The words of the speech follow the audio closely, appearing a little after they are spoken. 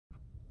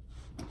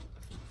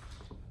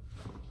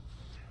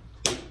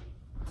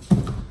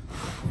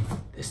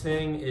This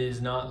thing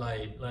is not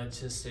light, let's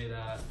just say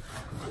that.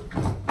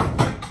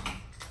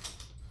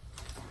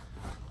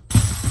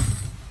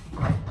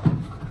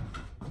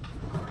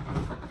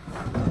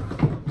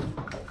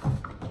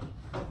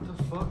 What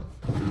the fuck?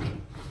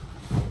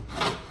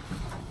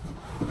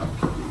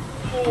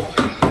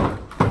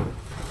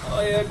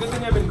 Oh yeah, good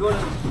thing I've been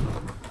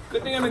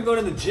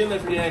going to the gym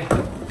every day.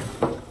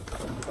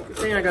 Good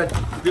thing I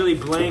got Billy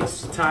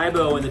Blank's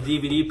Tybo and the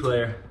DVD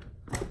player.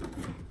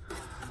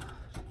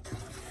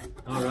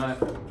 All right.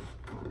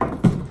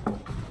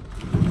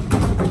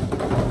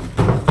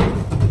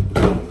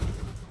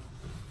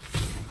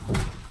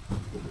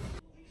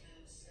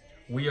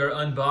 We are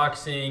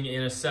unboxing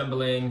and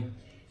assembling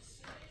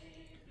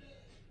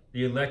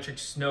the electric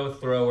snow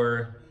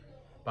thrower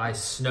by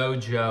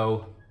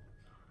Snowjoe.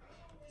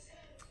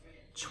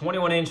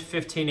 21-inch,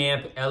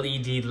 15-amp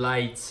LED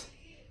light,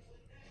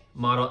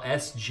 model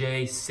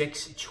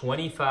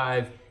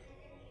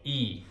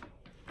SJ625E.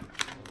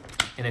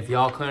 And if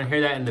y'all couldn't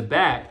hear that in the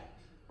back,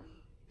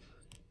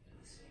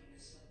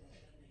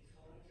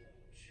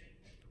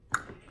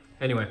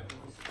 anyway,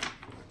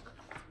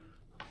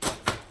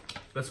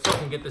 let's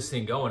fucking get this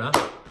thing going, huh?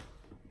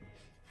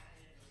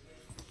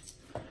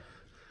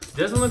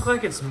 Doesn't look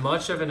like it's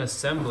much of an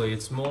assembly.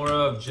 It's more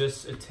of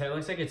just, it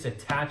looks like it's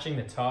attaching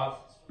the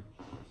top.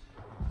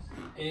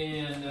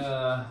 And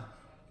yeah,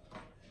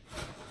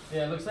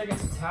 it looks like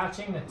it's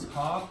attaching the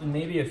top and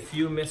maybe a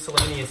few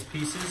miscellaneous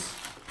pieces,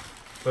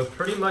 but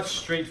pretty much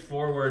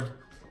straightforward.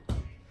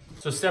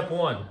 So step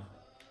one,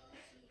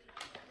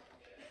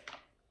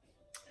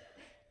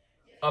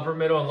 upper,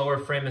 middle, and lower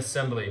frame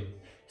assembly.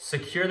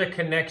 Secure the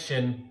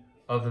connection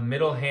of the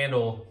middle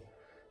handle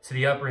to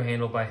the upper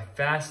handle by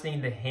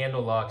fastening the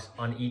handle locks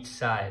on each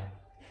side.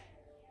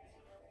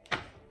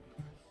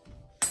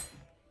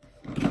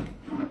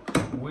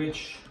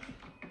 Which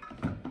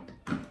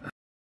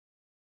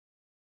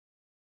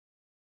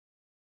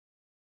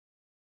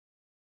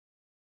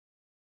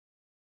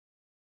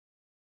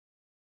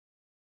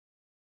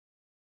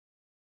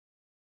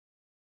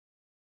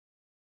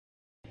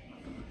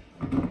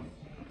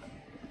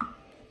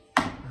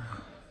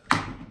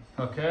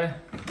okay,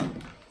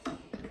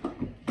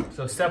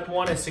 so step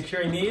one is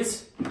securing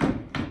these.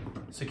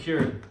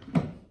 Secured.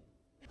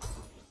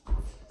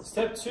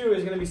 Step two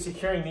is going to be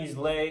securing these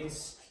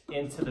legs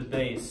into the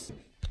base.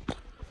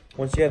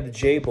 Once you have the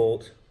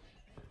J-bolt,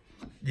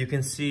 you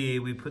can see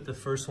we put the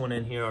first one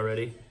in here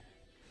already.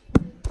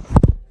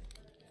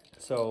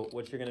 So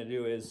what you're going to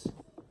do is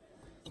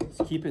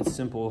keep it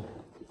simple.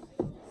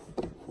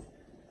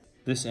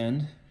 This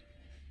end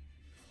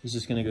is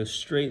just going to go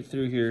straight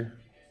through here.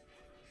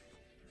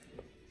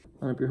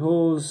 Line up your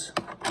holes.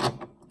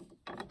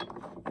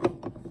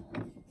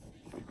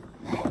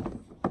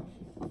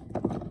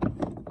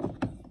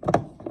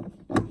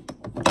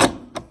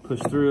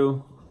 Push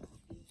through.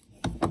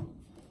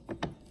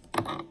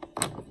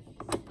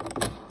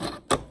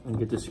 And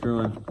get this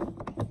screwing.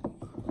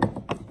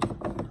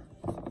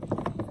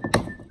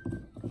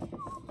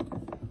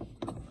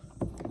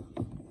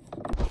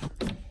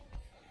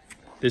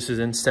 This is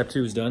in. Step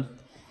two is done.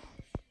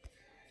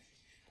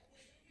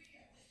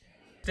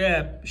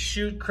 Step,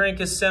 shoot crank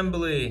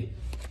assembly.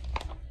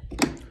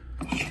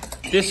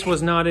 This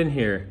was not in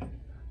here.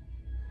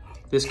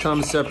 This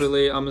comes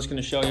separately. I'm just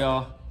gonna show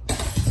y'all.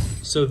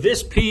 So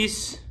this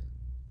piece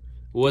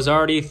was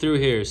already through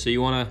here. So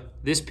you wanna,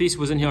 this piece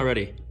was in here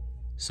already.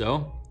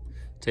 So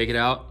take it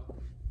out.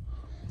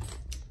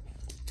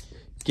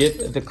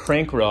 Get the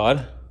crank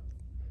rod.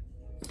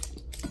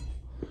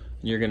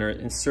 You're gonna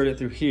insert it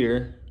through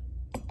here.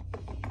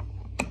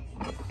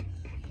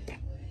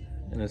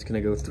 And it's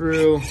gonna go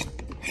through.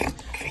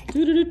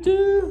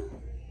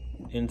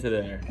 Into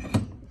there.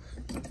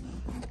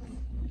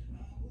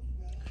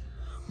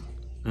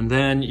 And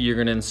then you're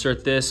gonna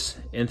insert this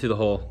into the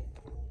hole.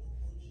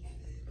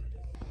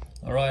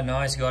 All right,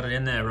 nice, got it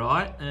in there,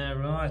 right?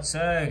 Right,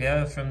 so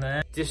go from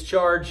there.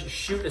 Discharge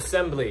chute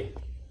assembly,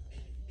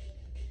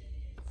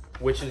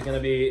 which is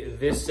gonna be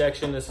this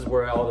section. This is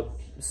where all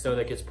the snow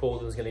that gets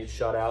pulled is gonna get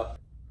shot out.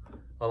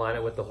 Align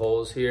it with the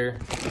holes here.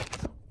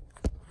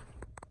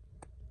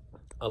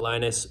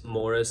 Linus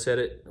Mora set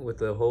it with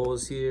the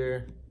holes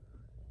here.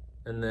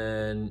 And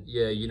then,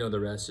 yeah, you know the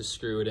rest, just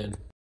screw it in.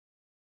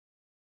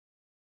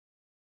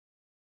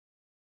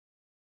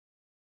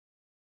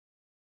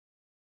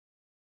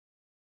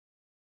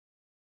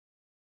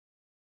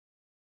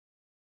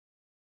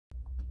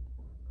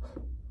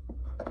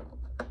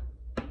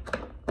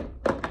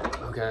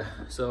 Okay,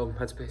 so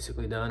that's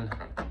basically done.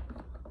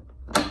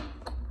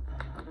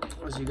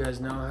 As you guys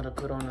know how to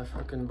put on a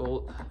fucking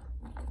bolt.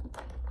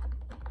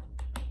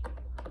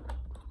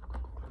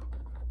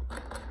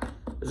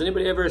 Has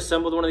anybody ever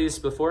assembled one of these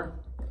before?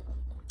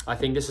 I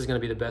think this is gonna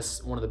be the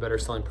best, one of the better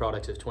selling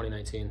products of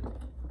 2019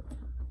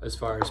 as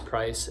far as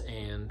price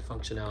and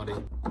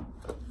functionality.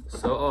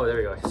 So, oh,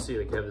 there you go. I see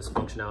like you have this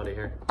functionality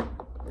here.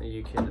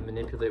 You can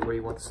manipulate where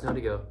you want the snow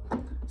to go.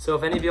 So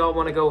if any of y'all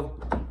wanna go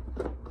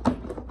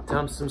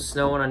dump some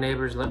snow on a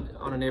neighbor's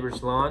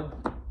lawn,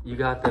 you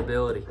got the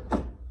ability.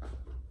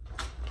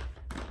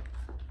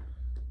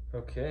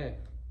 Okay.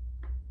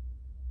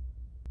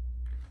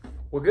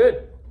 We're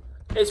good.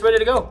 It's ready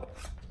to go.